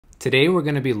Today we're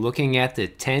going to be looking at the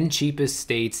 10 cheapest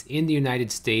states in the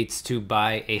United States to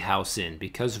buy a house in,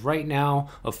 because right now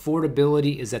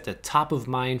affordability is at the top of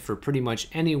mind for pretty much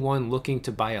anyone looking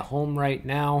to buy a home right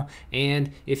now.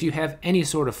 And if you have any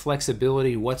sort of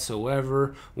flexibility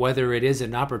whatsoever, whether it is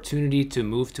an opportunity to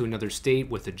move to another state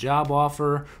with a job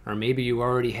offer, or maybe you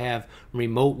already have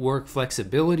remote work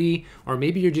flexibility, or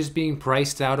maybe you're just being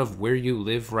priced out of where you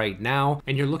live right now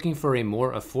and you're looking for a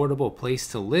more affordable place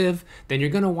to live, then you're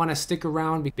going to want to stick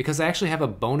around, because I actually have a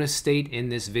bonus state in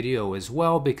this video as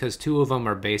well, because two of them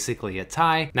are basically a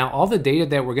tie. Now, all the data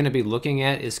that we're going to be looking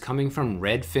at is coming from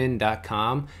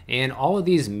Redfin.com, and all of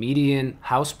these median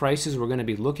house prices we're going to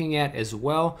be looking at as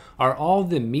well are all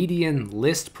the median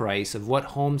list price of what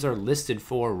homes are listed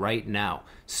for right now.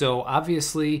 So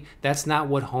obviously that's not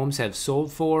what homes have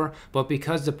sold for, but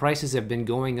because the prices have been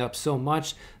going up so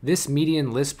much, this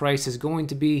median list price is going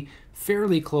to be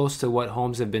fairly close to what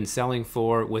homes have been selling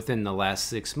for within the last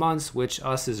 6 months, which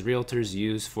us as realtors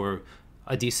use for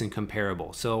a decent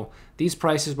comparable. So these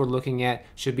prices we're looking at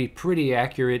should be pretty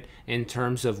accurate in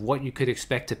terms of what you could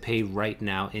expect to pay right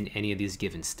now in any of these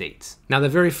given states. Now, the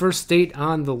very first state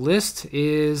on the list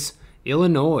is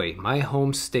Illinois, my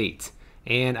home state.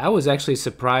 And I was actually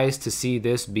surprised to see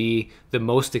this be the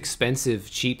most expensive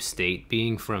cheap state,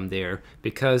 being from there,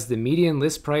 because the median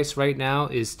list price right now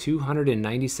is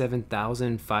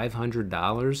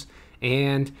 $297,500.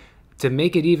 And to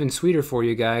make it even sweeter for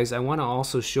you guys, I want to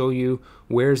also show you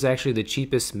where's actually the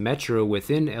cheapest metro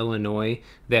within Illinois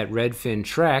that Redfin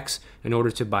tracks in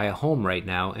order to buy a home right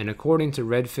now. And according to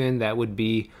Redfin, that would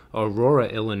be Aurora,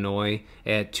 Illinois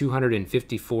at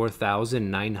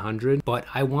 $254,900. But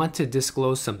I want to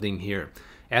disclose something here.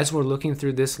 As we're looking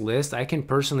through this list, I can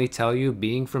personally tell you,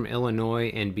 being from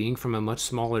Illinois and being from a much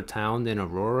smaller town than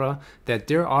Aurora, that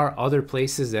there are other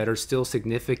places that are still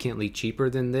significantly cheaper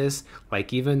than this.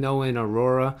 Like, even though in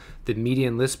Aurora the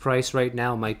median list price right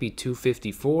now might be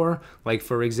 $254,000, like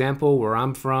for example where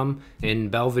I'm from in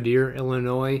Belvedere,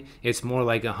 Illinois, it's more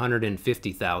like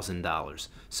 $150,000.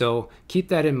 So keep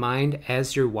that in mind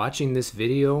as you're watching this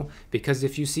video, because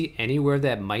if you see anywhere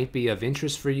that might be of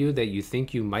interest for you that you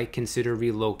think you might consider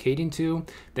relocating to,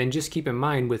 then just keep in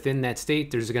mind within that state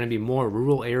there's going to be more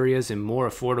rural areas and more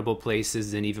affordable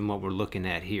places than even what we're looking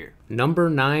at here. Number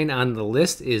 9 on the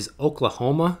list is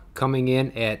Oklahoma, coming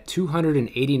in at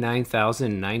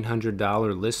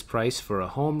 $289,900 list price for a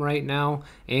home right now.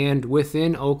 And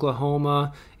within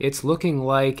Oklahoma, it's looking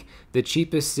like the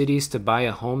cheapest cities to buy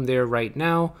a home there right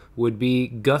now would be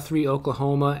Guthrie,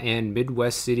 Oklahoma, and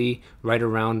Midwest City, right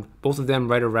around, both of them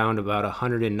right around about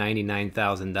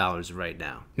 $199,000 right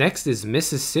now. Next is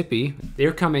Mississippi.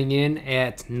 They're coming in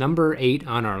at number 8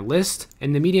 on our list,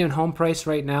 and the median home price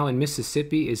right now in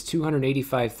Mississippi is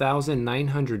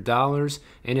 $285,900.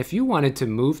 And if you wanted to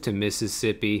move to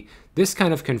Mississippi, this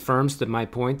kind of confirms my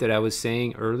point that I was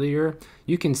saying earlier.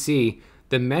 You can see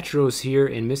the metros here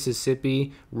in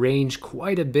Mississippi range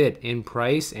quite a bit in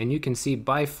price, and you can see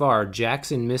by far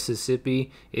Jackson,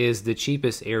 Mississippi is the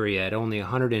cheapest area at only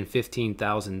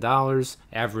 $115,000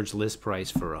 average list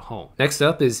price for a home. Next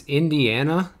up is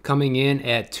Indiana, coming in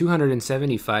at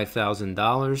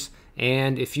 $275,000.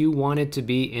 And if you wanted to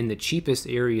be in the cheapest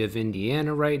area of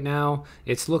Indiana right now,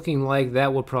 it's looking like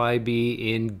that will probably be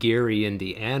in Gary,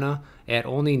 Indiana, at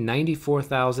only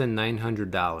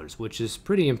 $94,900, which is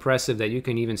pretty impressive that you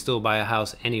can even still buy a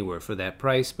house anywhere for that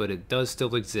price, but it does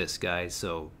still exist, guys.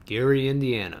 So Gary,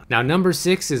 Indiana. Now, number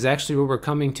 6 is actually where we're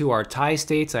coming to our tie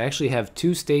states. I actually have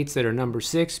 2 states that are number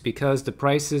 6 because the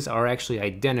prices are actually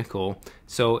identical.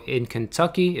 So in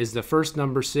Kentucky is the first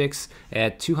number 6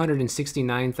 at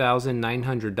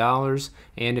 $269,900.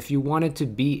 And if you wanted to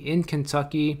be in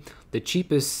Kentucky, the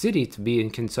cheapest city to be in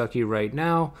Kentucky right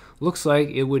now looks like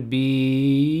it would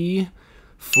be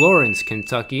Florence,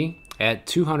 Kentucky at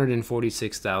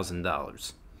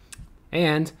 $246,000.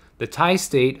 And the tie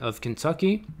state of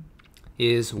Kentucky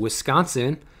is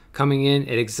Wisconsin, coming in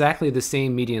at exactly the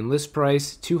same median list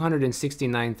price,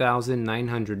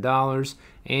 $269,900.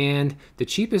 And the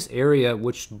cheapest area,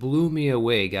 which blew me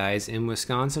away, guys, in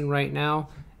Wisconsin right now,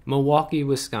 Milwaukee,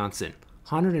 Wisconsin,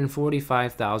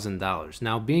 $145,000.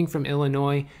 Now, being from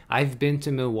Illinois, I've been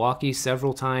to Milwaukee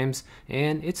several times,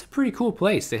 and it's a pretty cool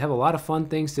place. They have a lot of fun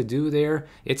things to do there.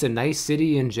 It's a nice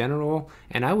city in general,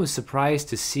 and I was surprised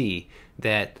to see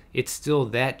that it's still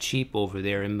that cheap over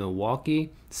there in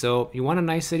Milwaukee. So you want a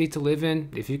nice city to live in,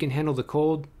 if you can handle the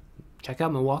cold, check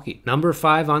out Milwaukee. Number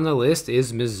 5 on the list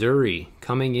is Missouri,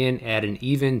 coming in at an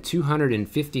even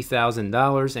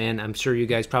 $250,000. And I'm sure you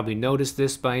guys probably noticed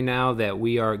this by now that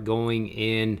we are going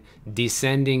in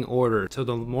descending order. So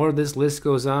the more this list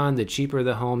goes on, the cheaper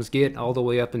the homes get, all the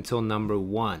way up until number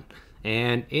 1.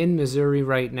 And in Missouri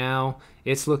right now,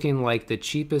 it's looking like the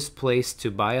cheapest place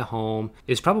to buy a home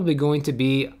is probably going to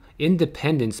be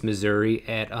Independence, Missouri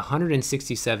at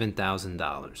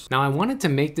 $167,000. Now I wanted to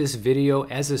make this video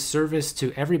as a service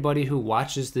to everybody who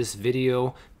watches this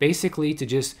video, basically to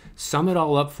just sum it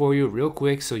all up for you real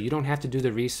quick so you don't have to do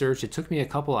the research. It took me a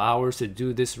couple hours to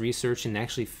do this research and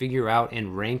actually figure out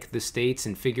and rank the states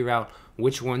and figure out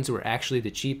which ones were actually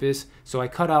the cheapest. So I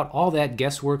cut out all that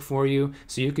guesswork for you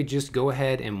so you could just go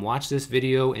ahead and watch this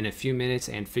video in a few minutes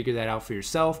and figure that out for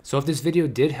yourself. So if this video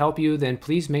did help you, then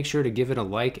please make sure to give it a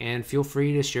like and feel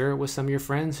free to share it with some of your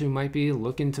friends who might be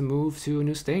looking to move to a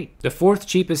new state. The 4th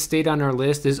cheapest state on our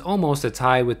list is almost a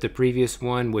tie with the previous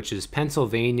one, which is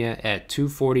Pennsylvania at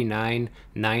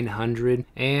 $249,900,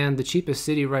 and the cheapest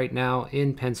city right now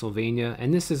in Pennsylvania,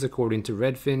 and this is according to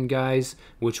Redfin, guys,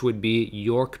 which would be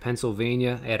York, Pennsylvania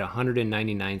at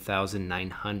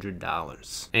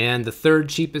 $199,900. And the 3rd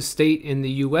cheapest state in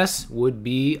the US would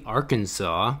be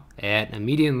Arkansas at a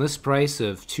median list price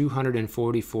of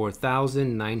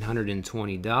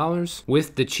 $244,920,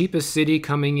 with the cheapest city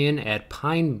coming in at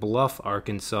Pine Bluff,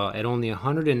 Arkansas at only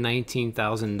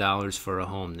 $119,000 for a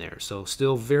home there. So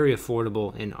still very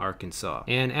affordable in Arkansas.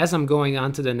 And as I'm going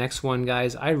on to the next one,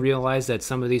 guys, I realize that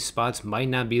some of these spots might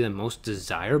not be the most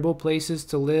desirable places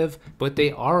to live, but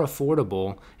they are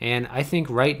affordable. And I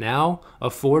think right now,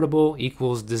 affordable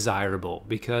equals desirable,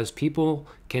 because people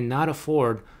cannot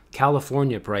afford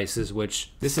California prices,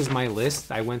 which this is my list.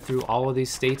 I went through all of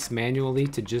these states manually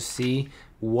to just see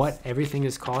what everything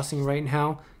is costing right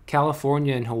now.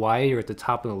 California and Hawaii are at the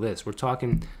top of the list. We're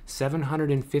talking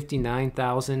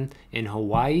 $759,000 in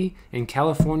Hawaii, and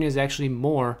California is actually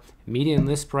more, median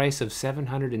list price of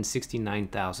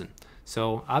 $769,000.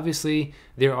 So obviously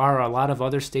there are a lot of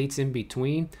other states in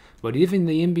between, but even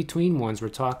the in-between ones, we're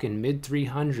talking mid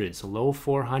 300s, low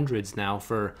 400s now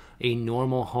for a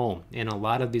normal home in a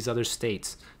lot of these other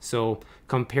states. So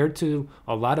compared to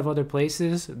a lot of other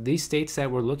places, these states that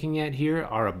we're looking at here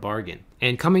are a bargain.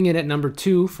 And coming in at number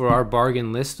 2 for our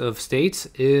bargain list of states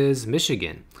is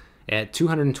Michigan at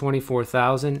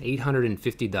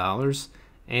 $224,850.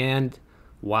 And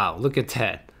wow, look at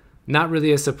that. Not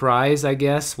really a surprise, I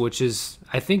guess, which is,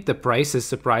 I think the price is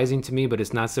surprising to me, but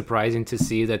it's not surprising to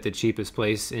see that the cheapest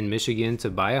place in Michigan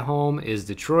to buy a home is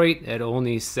Detroit at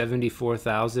only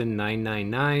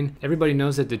 $74,999. Everybody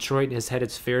knows that Detroit has had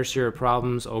its fair share of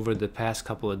problems over the past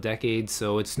couple of decades,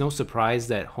 so it's no surprise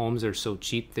that homes are so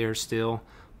cheap there still.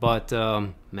 But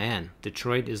man,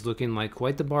 Detroit is looking like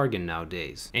quite the bargain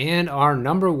nowadays. And our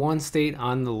number 1 state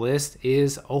on the list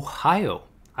is Ohio.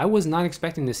 I was not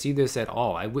expecting to see this at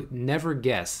all. I would never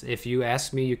guess. If you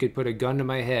asked me, you could put a gun to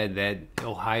my head that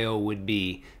Ohio would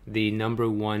be the number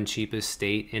 1 cheapest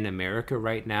state in America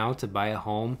right now to buy a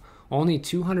home. Only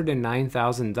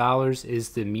 $209,000 is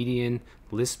the median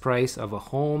list price of a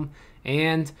home,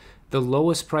 and the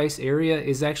lowest price area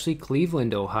is actually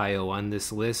Cleveland, Ohio on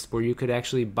this list, where you could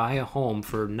actually buy a home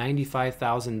for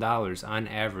 $95,000 on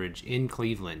average in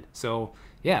Cleveland. So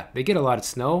yeah, they get a lot of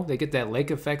snow. They get that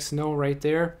lake effect snow right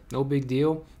there. No big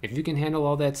deal. If you can handle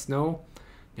all that snow,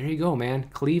 there you go, man.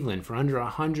 Cleveland, for under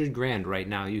 $100,000 right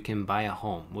now, you can buy a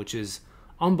home, which is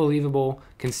unbelievable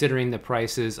considering the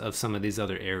prices of some of these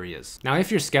other areas. Now, if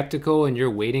you're skeptical and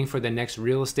you're waiting for the next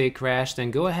real estate crash,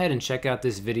 then go ahead and check out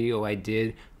this video I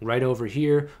did right over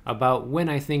here about when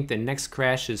I think the next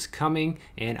crash is coming,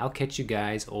 and I'll catch you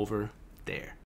guys over there.